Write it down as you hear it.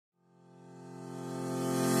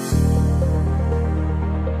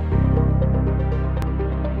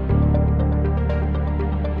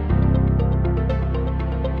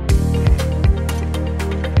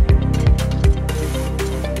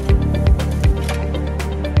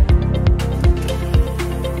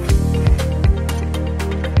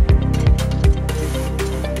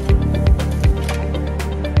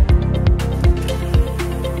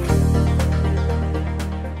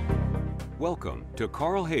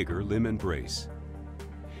Karl Hager Limb and Brace.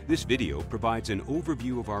 This video provides an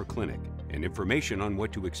overview of our clinic and information on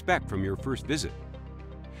what to expect from your first visit.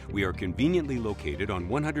 We are conveniently located on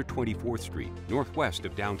 124th Street, northwest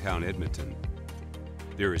of downtown Edmonton.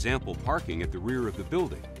 There is ample parking at the rear of the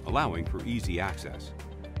building, allowing for easy access.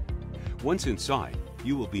 Once inside,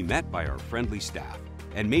 you will be met by our friendly staff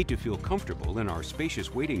and made to feel comfortable in our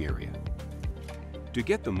spacious waiting area. To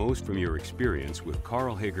get the most from your experience with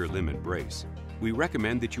Karl Hager Limb and Brace, we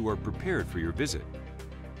recommend that you are prepared for your visit.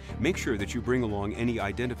 Make sure that you bring along any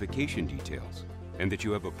identification details and that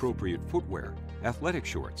you have appropriate footwear, athletic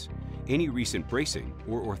shorts, any recent bracing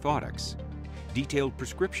or orthotics, detailed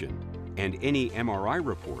prescription, and any MRI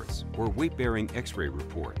reports or weight-bearing X-ray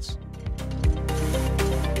reports.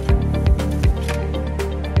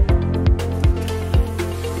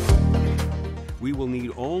 We will need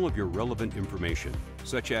all of your relevant information,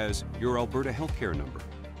 such as your Alberta Healthcare number,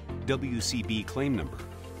 WCB claim number,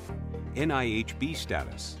 NIHB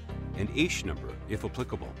status, and AISH number if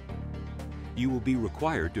applicable. You will be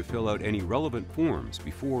required to fill out any relevant forms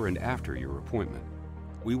before and after your appointment.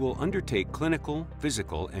 We will undertake clinical,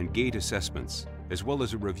 physical, and gait assessments, as well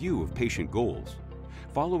as a review of patient goals.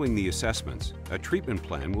 Following the assessments, a treatment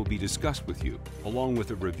plan will be discussed with you, along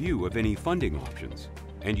with a review of any funding options,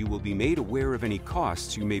 and you will be made aware of any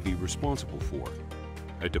costs you may be responsible for.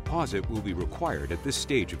 A deposit will be required at this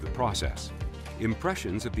stage of the process.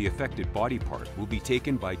 Impressions of the affected body part will be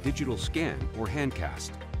taken by digital scan or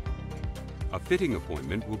handcast. A fitting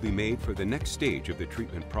appointment will be made for the next stage of the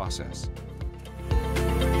treatment process.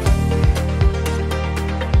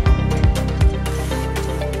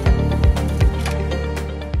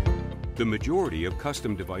 The majority of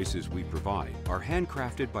custom devices we provide are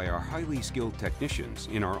handcrafted by our highly skilled technicians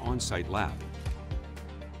in our on-site lab.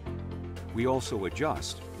 We also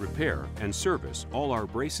adjust, repair, and service all our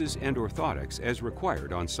braces and orthotics as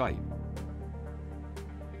required on-site.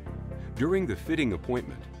 During the fitting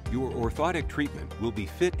appointment, your orthotic treatment will be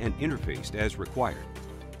fit and interfaced as required.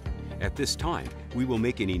 At this time, we will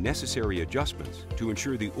make any necessary adjustments to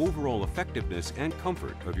ensure the overall effectiveness and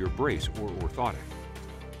comfort of your brace or orthotic.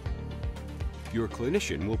 Your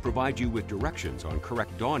clinician will provide you with directions on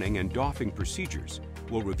correct donning and doffing procedures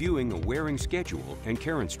while reviewing a wearing schedule and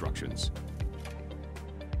care instructions.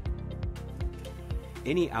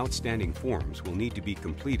 Any outstanding forms will need to be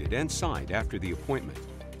completed and signed after the appointment,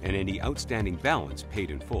 and any outstanding balance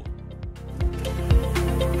paid in full.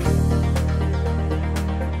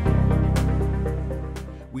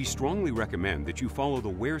 We strongly recommend that you follow the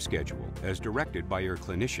wear schedule as directed by your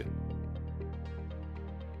clinician.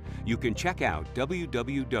 You can check out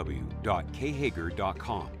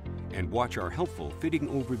www.khager.com and watch our helpful fitting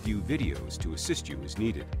overview videos to assist you as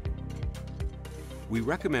needed. We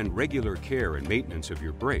recommend regular care and maintenance of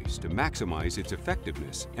your brace to maximize its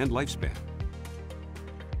effectiveness and lifespan.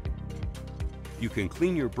 You can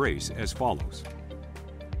clean your brace as follows.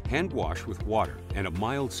 Hand wash with water and a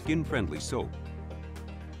mild skin-friendly soap.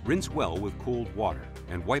 Rinse well with cold water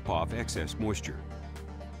and wipe off excess moisture.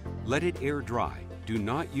 Let it air dry. Do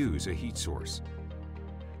not use a heat source.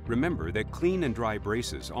 Remember that clean and dry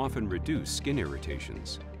braces often reduce skin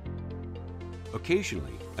irritations.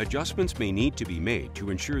 Occasionally, adjustments may need to be made to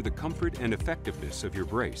ensure the comfort and effectiveness of your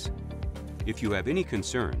brace. If you have any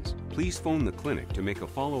concerns, please phone the clinic to make a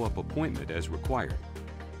follow-up appointment as required.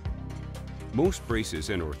 Most braces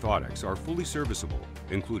and orthotics are fully serviceable,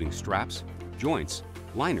 including straps, joints,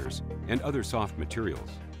 liners, and other soft materials.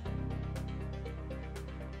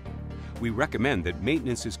 We recommend that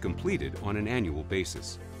maintenance is completed on an annual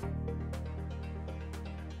basis.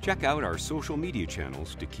 Check out our social media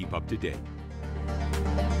channels to keep up to date.